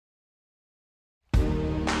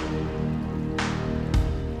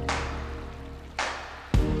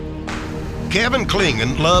Kevin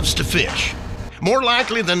Clingan loves to fish. More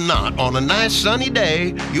likely than not, on a nice sunny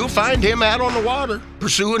day, you'll find him out on the water,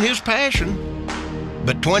 pursuing his passion.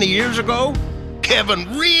 But 20 years ago,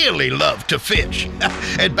 Kevin really loved to fish.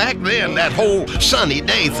 And back then, that whole sunny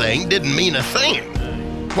day thing didn't mean a thing.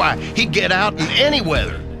 Why, he'd get out in any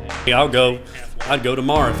weather. I'd go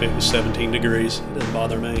tomorrow if it was 17 degrees. It doesn't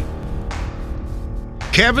bother me.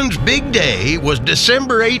 Kevin's big day was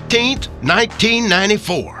December 18th,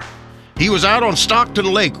 1994. He was out on Stockton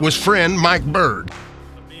Lake with friend Mike Bird.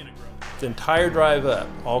 The entire drive up,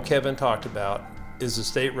 all Kevin talked about is the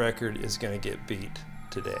state record is going to get beat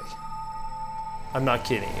today. I'm not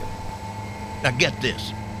kidding you. Now get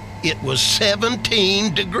this, it was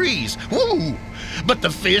 17 degrees. Woo! But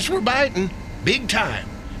the fish were biting, big time.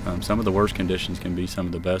 Some of the worst conditions can be some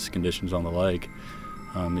of the best conditions on the lake.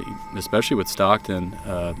 Especially with Stockton,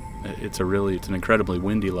 it's an incredibly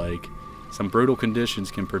windy lake. Some brutal conditions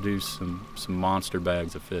can produce some monster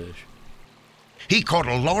bags of fish. He caught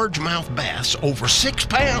a largemouth bass over 6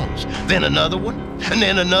 pounds, then another one, and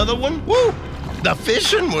then another one. Woo! The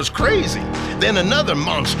fishing was crazy. Then another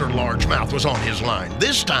monster largemouth was on his line,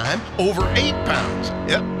 this time over 8 pounds.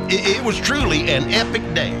 Yep, it was truly an epic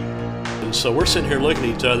day. And so we're sitting here looking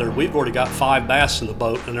at each other. We've already got 5 bass in the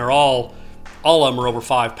boat, and they're all of them are over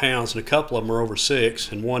 5 pounds, and a couple of them are over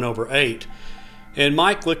 6, and one over 8. And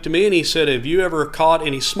Mike looked at me and he said, "Have you ever caught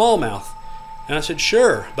any smallmouth?" And I said,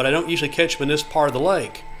 "Sure, but I don't usually catch them in this part of the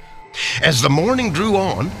lake." As the morning drew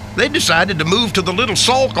on, they decided to move to the little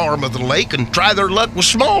salt arm of the lake and try their luck with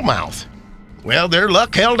smallmouth. Well, their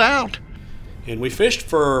luck held out. And we fished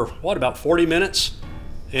for, about 40 minutes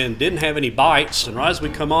and didn't have any bites. And right as we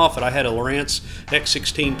come off it, I had a Lowrance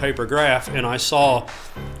X16 paper graph and I saw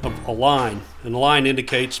a line, and the line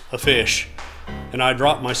indicates a fish. And I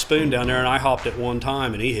dropped my spoon down there and I hopped it one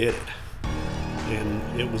time and he hit it.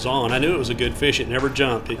 And it was on. I knew it was a good fish. It never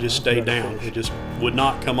jumped. It just stayed down. It just would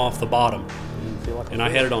not come off the bottom. And I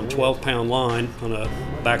had it on 12-pound line on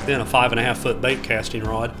back then, a 5.5-foot bait casting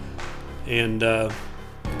rod. And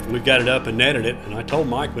we got it up and netted it. And I told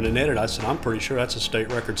Mike when it netted, I said, "I'm pretty sure that's a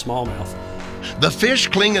state record smallmouth." The fish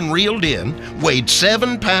Clingan reeled in weighed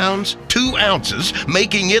 7 pounds, 2 ounces,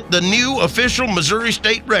 making it the new official Missouri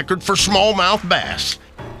state record for smallmouth bass.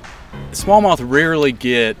 Smallmouth rarely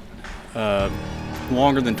get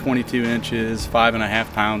longer than 22 inches,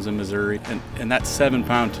 5.5 pounds in Missouri, and that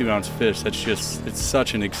 7-pound, 2-ounce fish, it's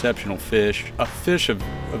such an exceptional fish. A fish of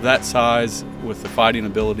that size with the fighting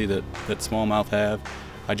ability that smallmouth have,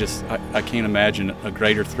 I can't imagine a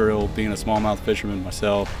greater thrill being a smallmouth fisherman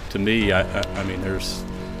myself. To me, I mean,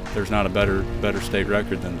 there's not a better state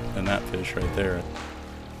record than that fish right there.